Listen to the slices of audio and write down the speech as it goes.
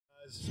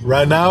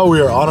Right now we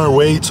are on our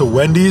way to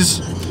Wendy's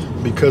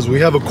because we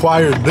have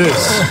acquired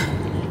this.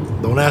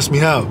 Don't ask me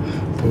how,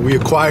 but we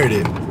acquired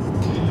it.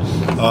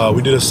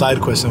 We did a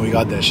side quest and we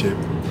got that shit.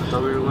 I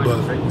thought we were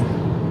going to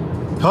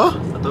Frightmare. Huh?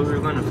 I thought we were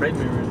going to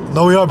Frightmare.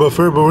 No, we are, but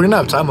we're gonna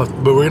have time. But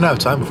we're gonna have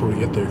time before we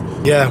get there.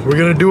 Yeah, we're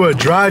gonna do a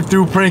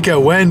drive-through prank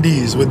at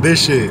Wendy's with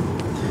this shit.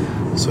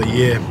 So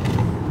yeah,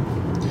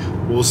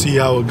 we'll see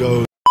how it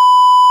goes.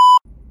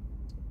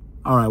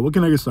 All right, what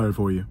can I get started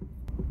for you?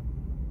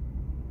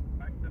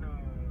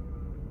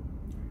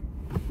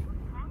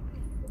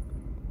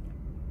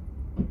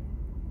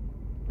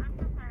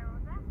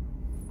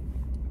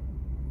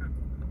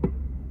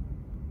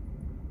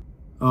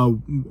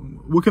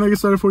 What can I get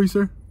started for you,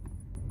 sir?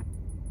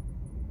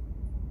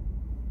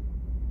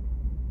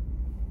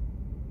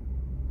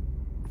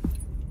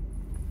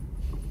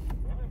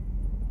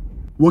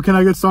 What can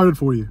I get started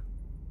for you?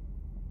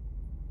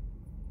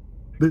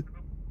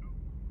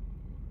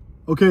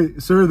 Okay,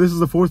 sir, this is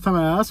the fourth time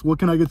I asked. What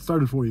can I get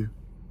started for you?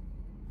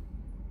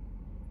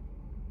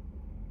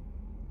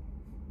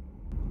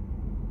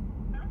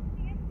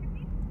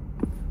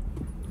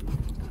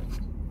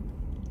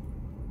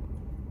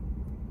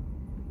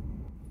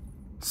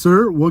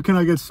 Sir, what can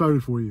I get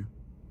started for you?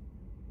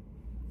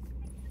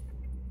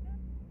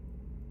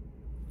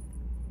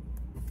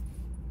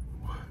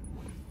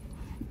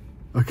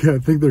 Okay, I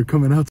think they're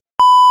coming out.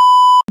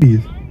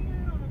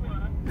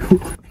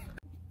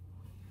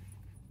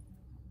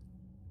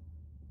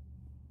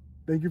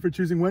 Thank you for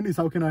choosing Wendy's.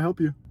 How can I help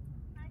you?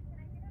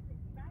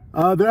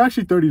 They're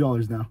actually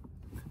 $30 now.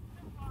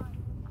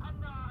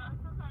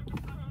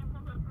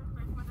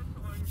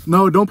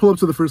 No, don't pull up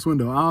to the first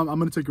window. I'm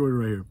gonna take your order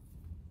right here.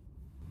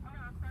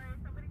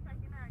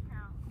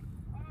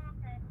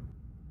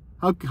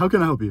 How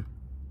can I help you?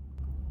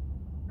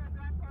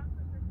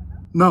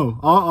 No,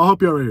 I'll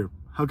help you out right here.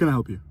 How can I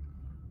help you?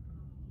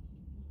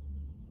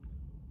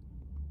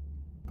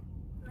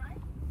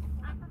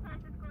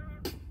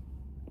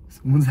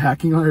 Someone's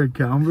hacking on your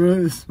account,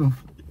 bro.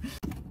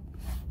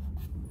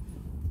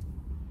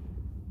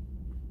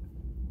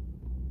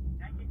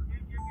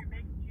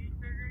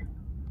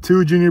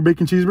 Two junior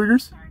bacon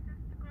cheeseburgers?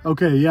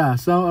 Okay, yeah.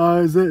 So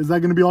is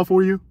that gonna be all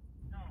for you?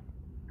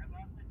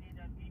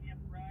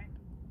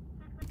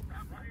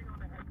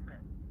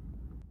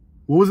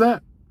 What was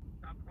that?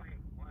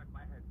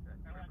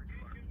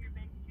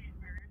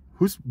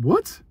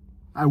 What?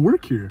 I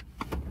work here.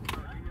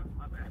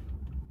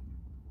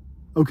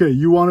 Okay,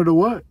 you wanted a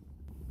what?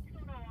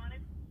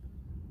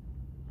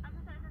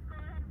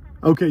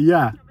 Okay,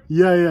 yeah.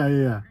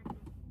 Yeah.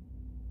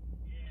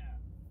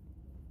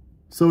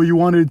 So you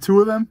wanted two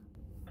of them?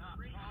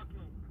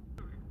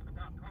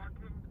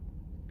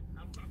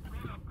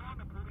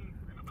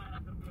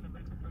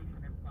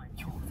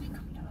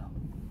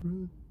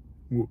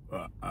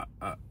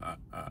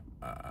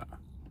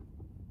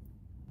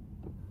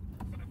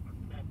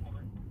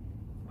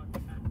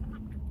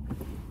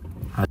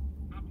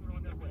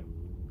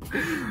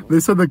 They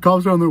said the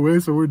cops are on their way,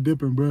 so we're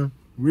dipping, bro.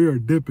 We are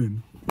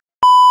dipping.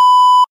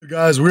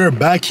 Guys, we are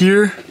back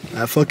here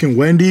at fucking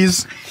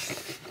Wendy's.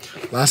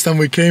 Last time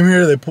we came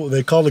here, they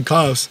called the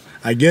cops.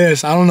 I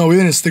guess, I don't know. We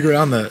didn't stick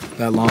around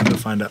that long to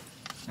find out.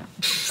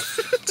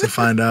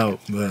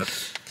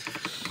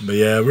 But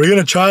yeah, we're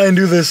gonna try and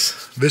do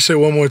this shit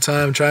one more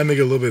time. Try and make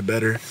it a little bit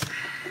better.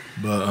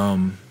 But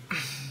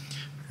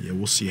yeah,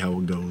 we'll see how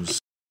it goes.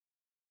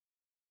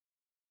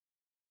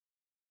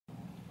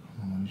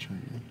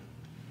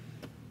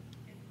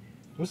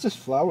 What's this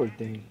flower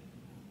thing?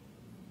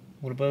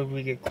 What about if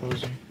we get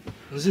closer?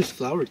 What's this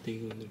flower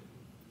thing?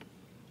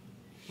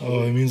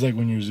 Oh, it means like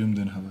when you're zoomed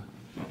in, hella.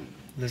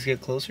 Let's get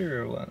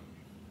closer or what?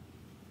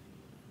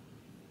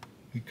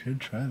 We could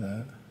try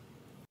that.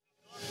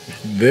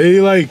 They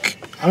I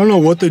don't know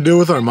what they did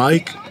with our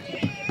mic,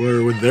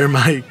 or with their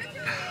mic,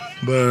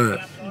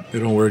 but they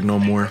don't work no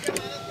more.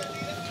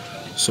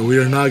 So we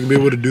are not gonna be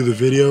able to do the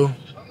video.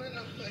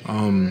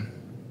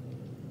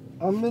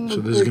 So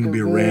this is gonna be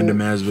a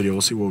random ass video.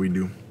 We'll see what we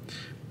do.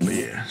 But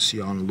yeah, see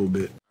y'all in a little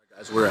bit.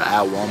 Guys, we're at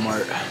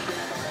Walmart.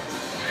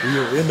 We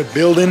are in the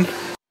building.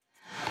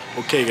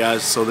 Okay,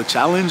 guys. So the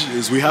challenge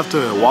is we have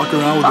to walk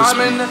around with this.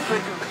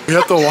 We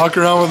have to walk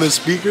around with a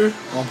speaker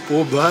on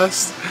full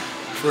blast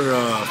for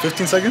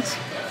 15 seconds.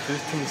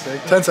 15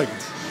 seconds. 10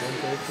 seconds.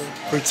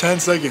 For 10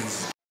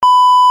 seconds.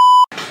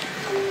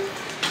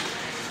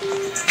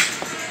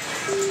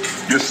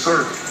 Yes,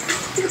 sir.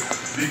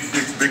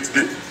 Big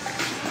dick.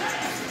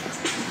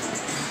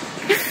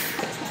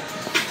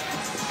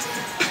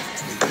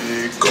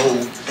 Big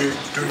gold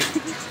victory.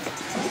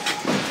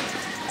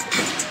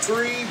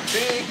 3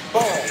 big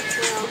balls.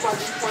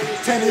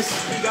 Tennis.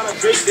 He got a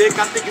big dick,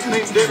 I think his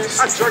name's Dennis.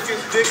 I jerk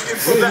his dick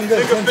until that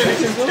nigga finish.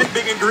 Dick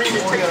big and green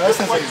and tastes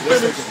just like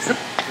spinach.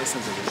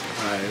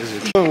 Alright, this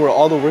is Where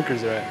all the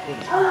workers are at.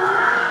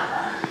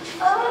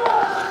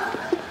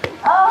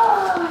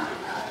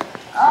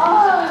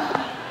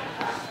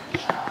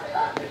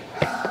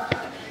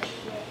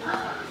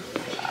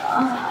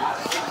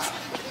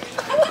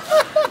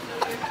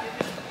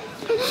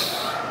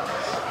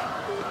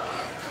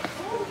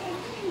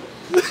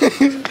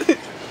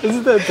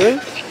 Isn't that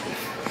 10?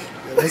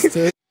 That's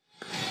 10.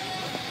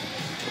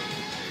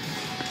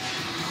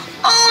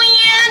 Oh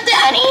yeah,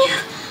 Daddy.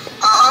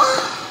 Oh.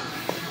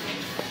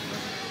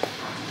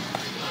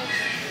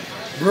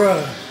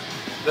 Bruh.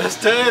 That's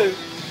 10.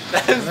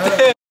 That's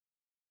 10.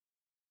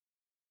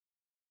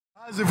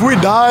 Guys, if we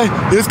die,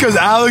 it's because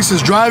Alex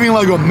is driving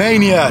like a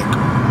maniac.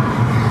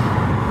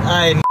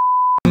 I'm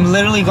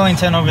literally going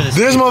 10 over this.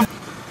 This My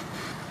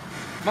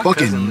Fucking-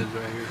 cousin lives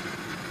right here.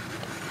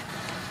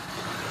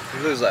 He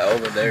lives like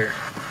over there.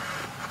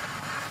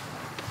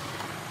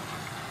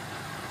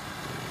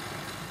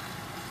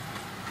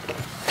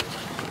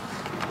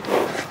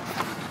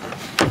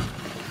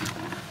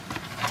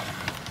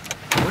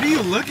 What are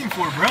you looking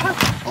for, bro?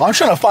 Oh, I'm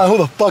trying to find who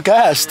the fuck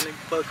asked.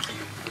 Fuck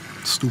you.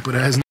 Stupid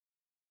ass.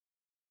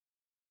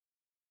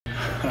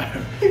 1,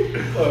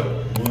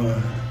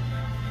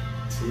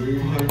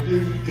 2,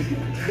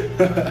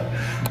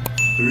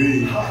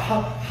 3.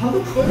 How the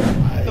fuck?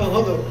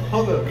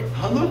 Hold up.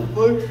 How the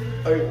fuck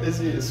is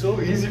it so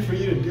easy for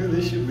you to do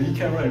this shit, but you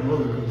can't ride a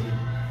roller coaster?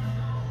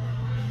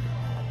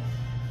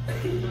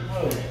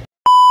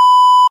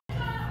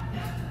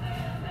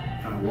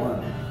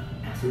 1,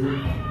 2,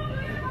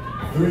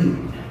 3.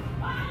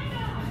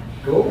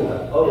 Go.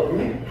 Oh,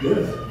 me?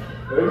 Yes.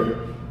 Ready?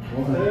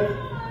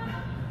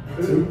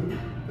 1, 2,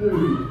 3.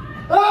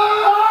 Ah!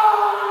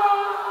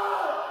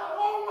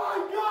 Oh my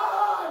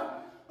god!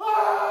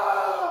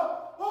 Ah!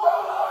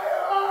 Oh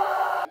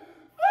yeah!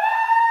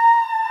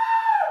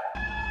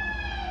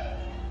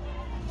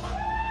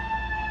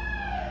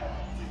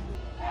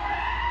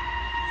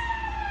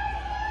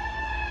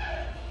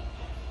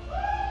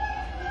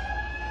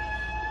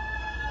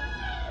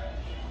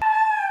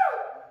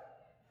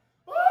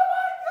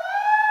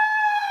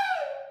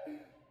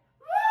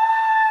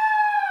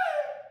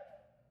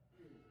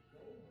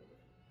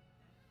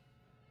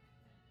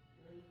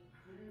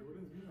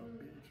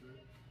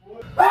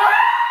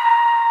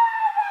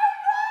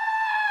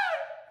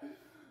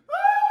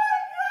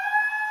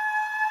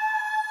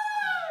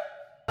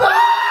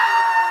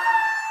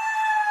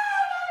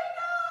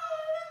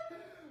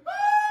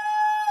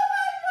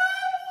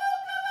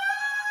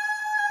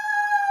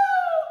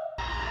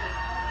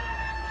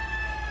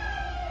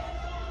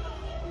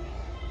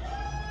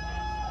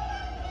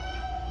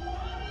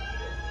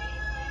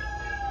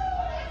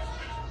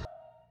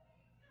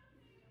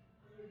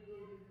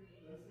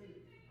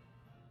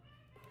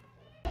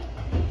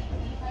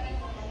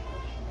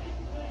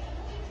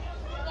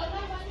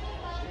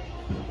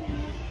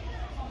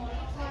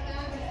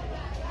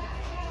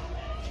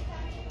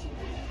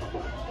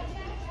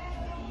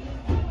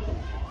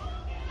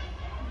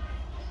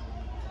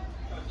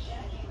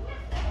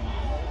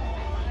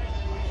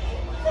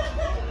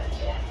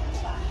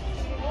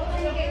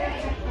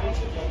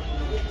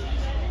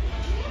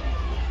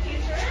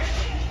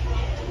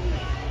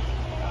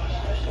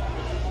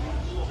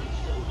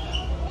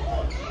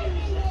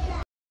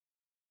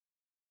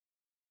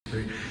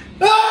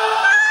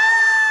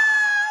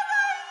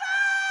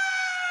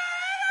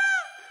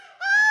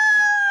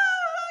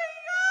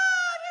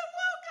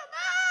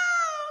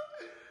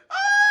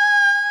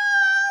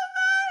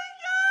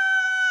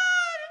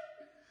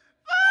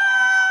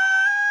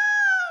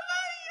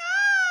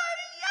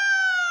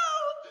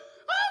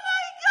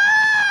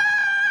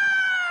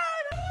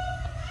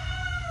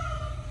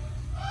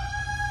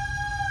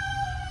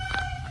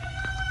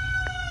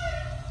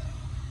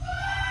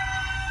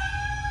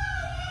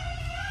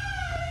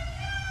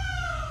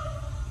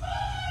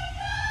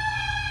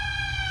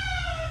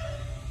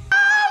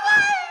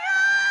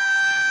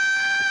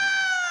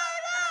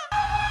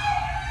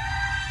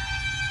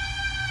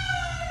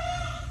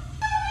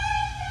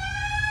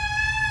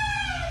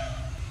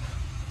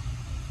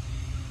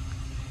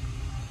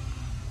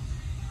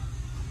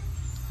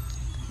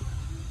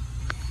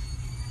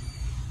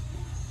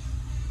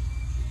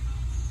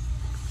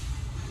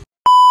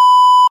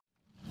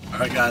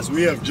 Alright guys,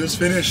 we have just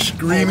finished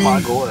screaming. Oh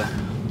my god.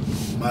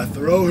 My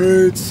throat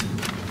hurts.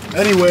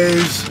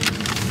 Anyways,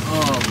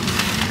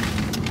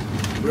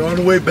 we're on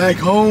the way back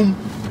home.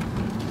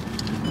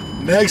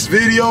 Next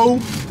video,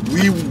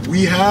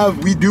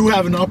 we do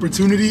have an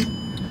opportunity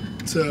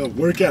to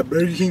work at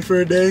Burger King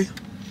for a day.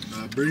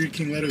 Burger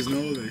King let us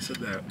know, they said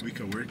that we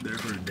could work there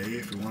for a day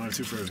if we wanted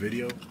to for a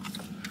video.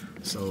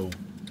 So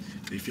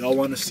if y'all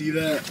want to see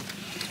that,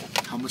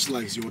 how much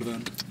likes,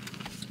 Jordan?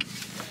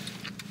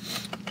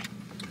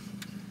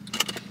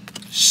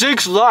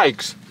 6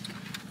 likes.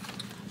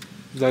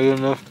 Is that good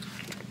enough?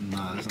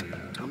 Nah, that's not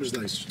good. How much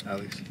likes,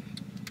 Alex?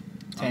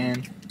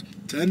 10.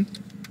 10?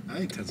 I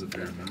think 10's a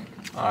fair amount.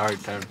 Alright,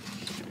 10.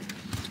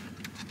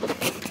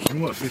 You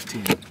know what,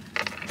 15?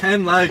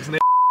 10 likes,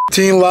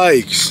 15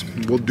 likes.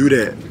 We'll do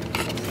that.